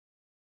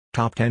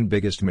Top 10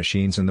 Biggest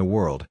Machines in the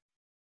World.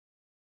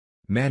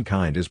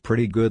 Mankind is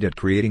pretty good at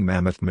creating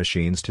mammoth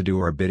machines to do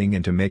our bidding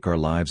and to make our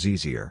lives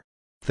easier.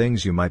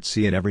 Things you might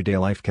see in everyday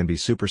life can be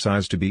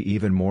supersized to be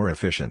even more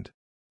efficient.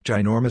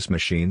 Ginormous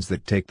machines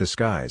that take the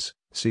skies,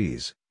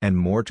 seas, and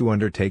more to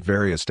undertake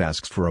various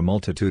tasks for a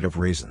multitude of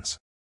reasons.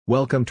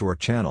 Welcome to our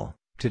channel.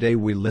 Today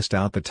we list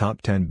out the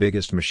top 10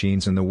 biggest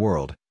machines in the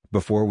world.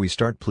 Before we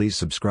start, please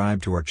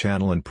subscribe to our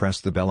channel and press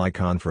the bell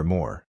icon for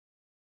more.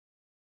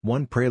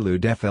 1.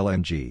 Prelude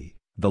FLNG,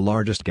 the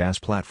largest gas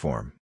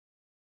platform.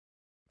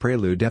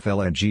 Prelude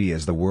FLNG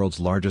is the world's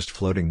largest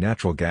floating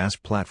natural gas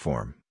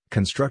platform,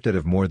 constructed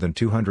of more than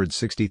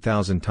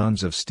 260,000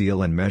 tons of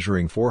steel and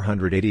measuring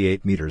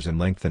 488 meters in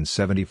length and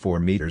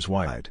 74 meters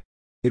wide.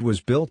 It was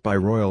built by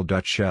Royal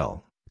Dutch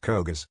Shell,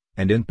 KOGAS,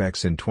 and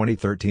INPEX in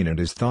 2013 and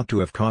is thought to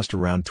have cost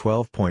around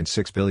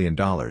 $12.6 billion.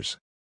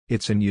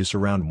 It's in use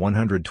around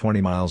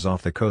 120 miles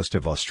off the coast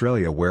of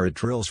Australia, where it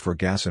drills for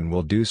gas and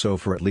will do so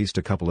for at least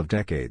a couple of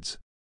decades.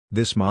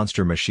 This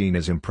monster machine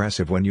is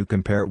impressive when you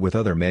compare it with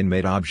other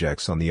man-made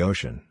objects on the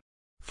ocean.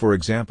 For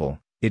example,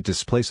 it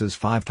displaces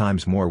 5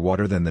 times more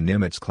water than the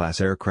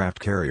Nimitz-class aircraft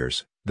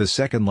carriers, the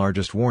second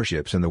largest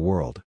warships in the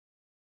world.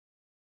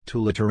 2.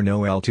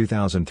 Litourneau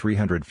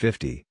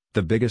L2350,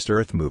 the biggest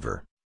earth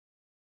mover.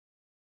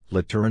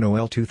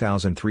 Litourneau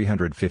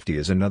L2350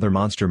 is another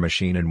monster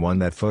machine and one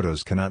that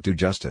photos cannot do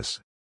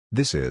justice.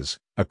 This is,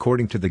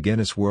 according to the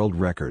Guinness World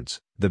Records,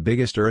 the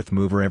biggest earth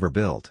mover ever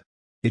built.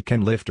 It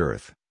can lift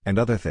earth, and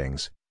other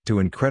things, to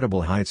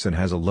incredible heights and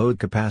has a load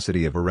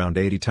capacity of around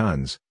 80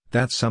 tons,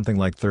 that's something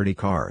like 30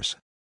 cars.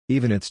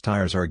 Even its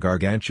tires are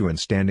gargantuan,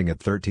 standing at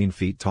 13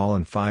 feet tall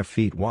and 5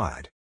 feet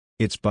wide.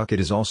 Its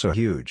bucket is also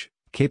huge,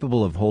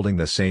 capable of holding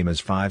the same as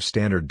 5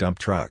 standard dump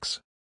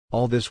trucks.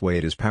 All this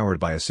weight is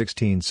powered by a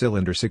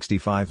 16-cylinder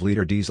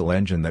 65-liter diesel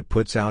engine that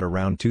puts out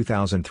around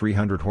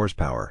 2,300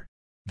 horsepower.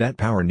 That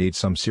power needs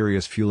some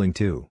serious fueling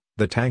too.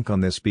 The tank on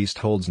this beast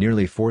holds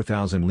nearly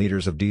 4,000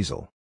 liters of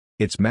diesel.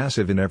 It's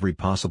massive in every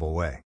possible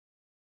way.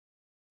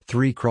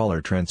 3. Crawler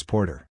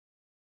Transporter.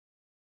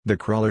 The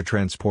Crawler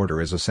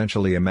Transporter is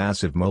essentially a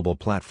massive mobile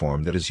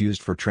platform that is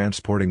used for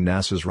transporting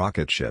NASA's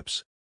rocket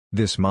ships.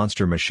 This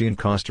monster machine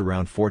cost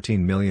around $14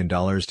 million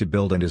to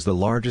build and is the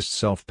largest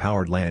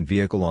self-powered land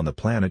vehicle on the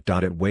planet.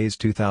 It weighs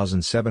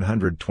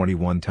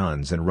 2,721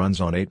 tons and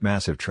runs on 8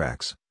 massive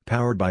tracks,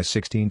 powered by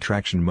 16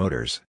 traction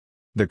motors.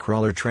 The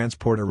Crawler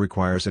Transporter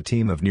requires a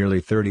team of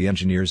nearly 30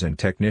 engineers and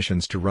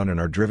technicians to run and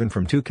are driven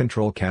from 2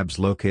 control cabs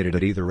located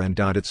at either end.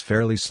 It's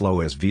fairly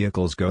slow as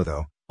vehicles go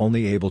though,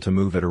 only able to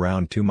move at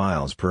around 2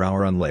 miles per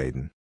hour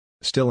unladen.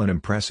 Still an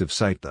impressive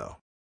sight though.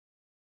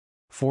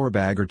 4.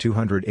 Bagger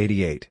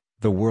 288.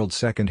 The world's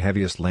second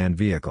heaviest land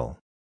vehicle.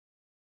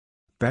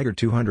 Bagger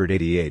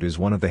 288 is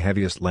one of the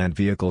heaviest land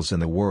vehicles in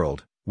the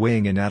world,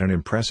 weighing in at an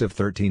impressive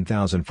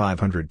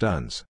 13,500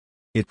 tons.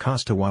 It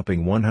cost a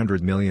whopping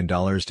 $100 million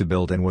to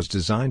build and was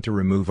designed to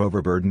remove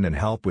overburden and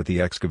help with the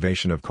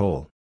excavation of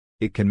coal.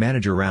 It can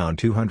manage around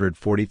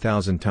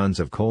 240,000 tons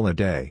of coal a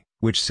day,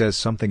 which says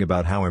something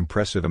about how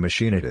impressive a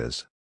machine it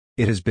is.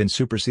 It has been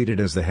superseded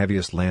as the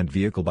heaviest land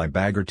vehicle by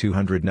Bagger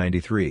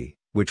 293,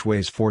 which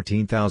weighs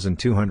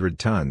 14,200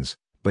 tons,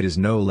 but is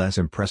no less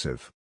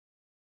impressive.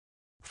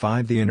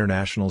 5. The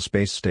International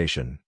Space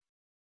Station.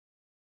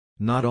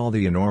 Not all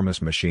the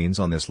enormous machines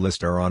on this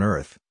list are on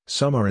Earth,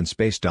 some are in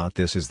space.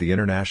 This is the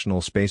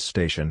International Space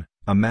Station,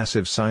 a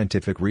massive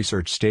scientific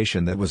research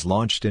station that was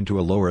launched into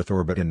a low Earth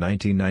orbit in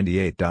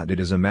 1998. It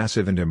is a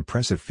massive and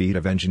impressive feat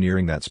of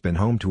engineering that's been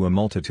home to a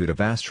multitude of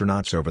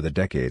astronauts over the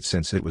decades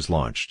since it was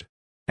launched.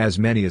 As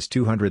many as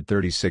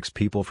 236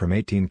 people from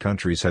 18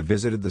 countries have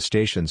visited the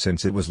station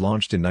since it was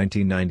launched in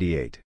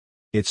 1998.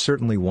 It's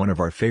certainly one of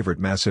our favorite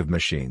massive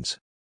machines.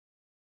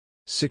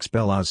 6.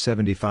 Bell AZ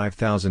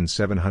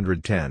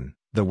 75710,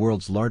 the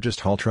world's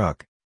largest haul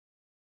truck.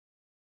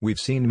 We've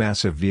seen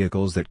massive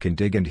vehicles that can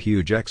dig and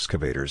huge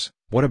excavators.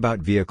 What about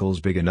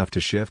vehicles big enough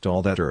to shift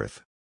all that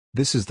earth?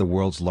 This is the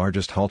world's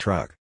largest haul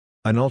truck.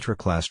 An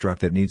ultra-class truck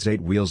that needs 8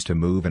 wheels to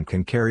move and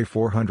can carry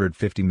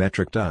 450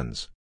 metric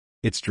tons.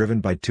 It's driven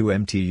by 2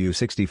 MTU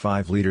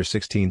 65-liter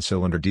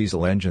 16-cylinder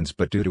diesel engines,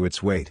 but due to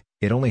its weight,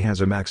 it only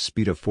has a max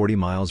speed of 40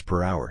 miles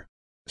per hour.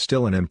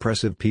 Still an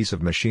impressive piece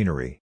of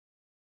machinery.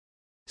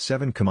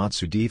 7.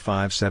 Komatsu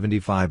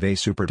D575A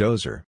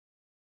Superdozer.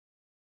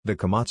 The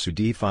Komatsu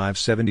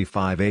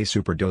D575A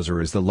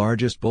Superdozer is the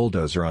largest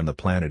bulldozer on the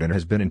planet and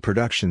has been in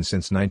production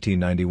since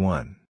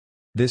 1991.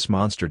 This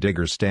monster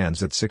digger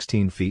stands at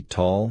 16 feet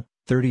tall,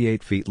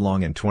 38 feet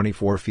long and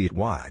 24 feet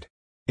wide.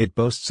 It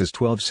boasts a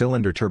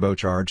 12-cylinder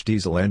turbocharged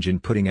diesel engine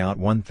putting out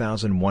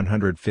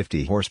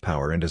 1,150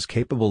 horsepower and is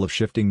capable of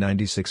shifting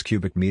 96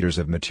 cubic meters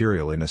of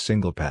material in a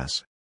single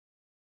pass.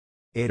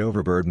 8.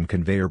 Overburden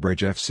Conveyor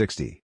Bridge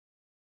F60.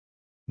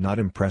 Not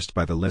impressed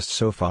by the list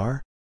so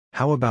far?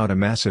 How about a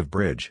massive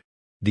bridge?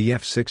 The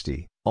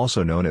F60,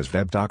 also known as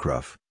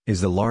Webdockruf,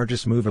 is the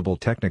largest movable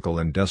technical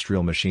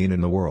industrial machine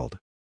in the world.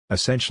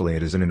 Essentially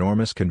it is an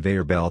enormous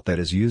conveyor belt that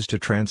is used to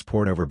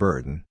transport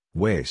overburden,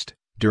 waste,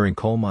 during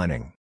coal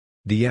mining.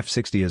 The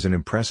F-60 is an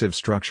impressive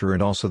structure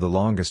and also the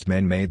longest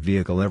man-made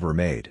vehicle ever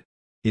made.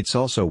 It's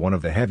also one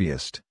of the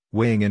heaviest,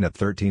 weighing in at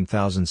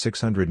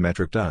 13,600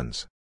 metric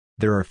tons.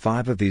 There are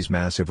 5 of these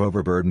massive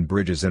overburden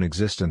bridges in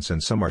existence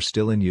and some are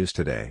still in use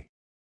today.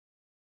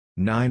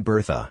 9.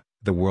 Bertha,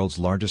 the world's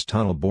largest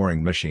tunnel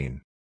boring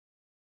machine.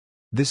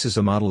 This is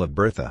a model of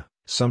Bertha,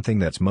 something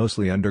that's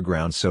mostly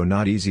underground so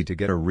not easy to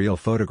get a real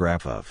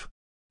photograph of.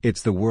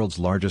 It's the world's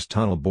largest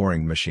tunnel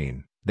boring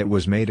machine, that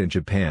was made in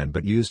Japan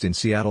but used in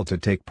Seattle to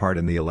take part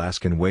in the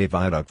Alaskan Way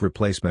Viaduct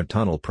Replacement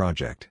Tunnel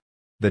project.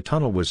 The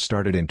tunnel was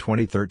started in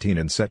 2013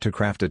 and set to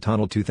craft a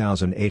tunnel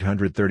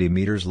 2,830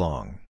 meters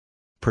long.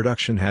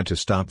 Production had to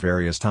stop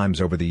various times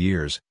over the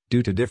years,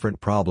 due to different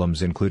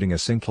problems including a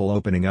sinkhole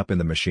opening up in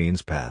the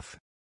machine's path.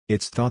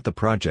 It's thought the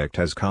project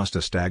has cost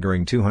a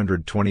staggering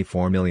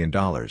 $224 million.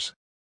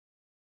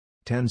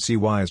 10.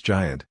 Seawise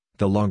Giant,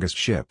 the longest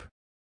ship.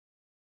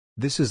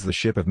 This is the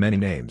ship of many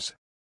names.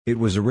 It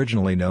was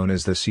originally known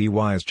as the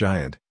Seawise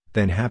Giant,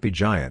 then Happy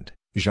Giant,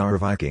 Jar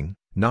Viking,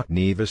 Knock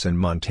Nevis and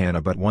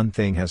Montana, but one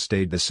thing has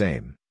stayed the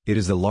same: it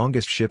is the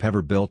longest ship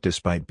ever built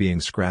despite being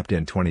scrapped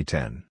in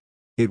 2010.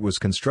 It was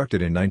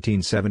constructed in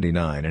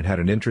 1979 and had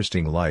an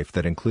interesting life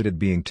that included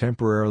being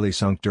temporarily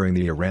sunk during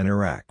the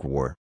Iran-Iraq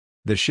War.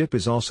 The ship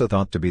is also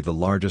thought to be the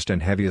largest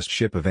and heaviest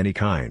ship of any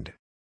kind.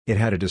 It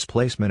had a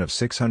displacement of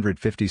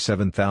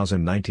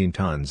 657,019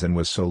 tons and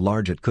was so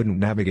large it couldn't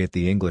navigate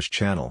the English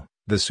Channel,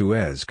 the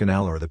Suez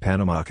Canal or the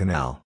Panama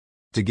Canal.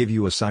 To give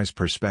you a size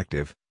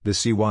perspective, the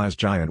Seawise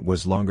Giant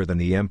was longer than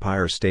the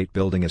Empire State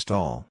Building is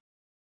tall.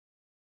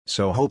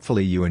 So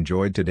hopefully you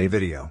enjoyed today's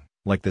video.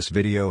 Like this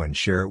video and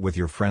share it with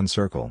your friend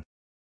circle.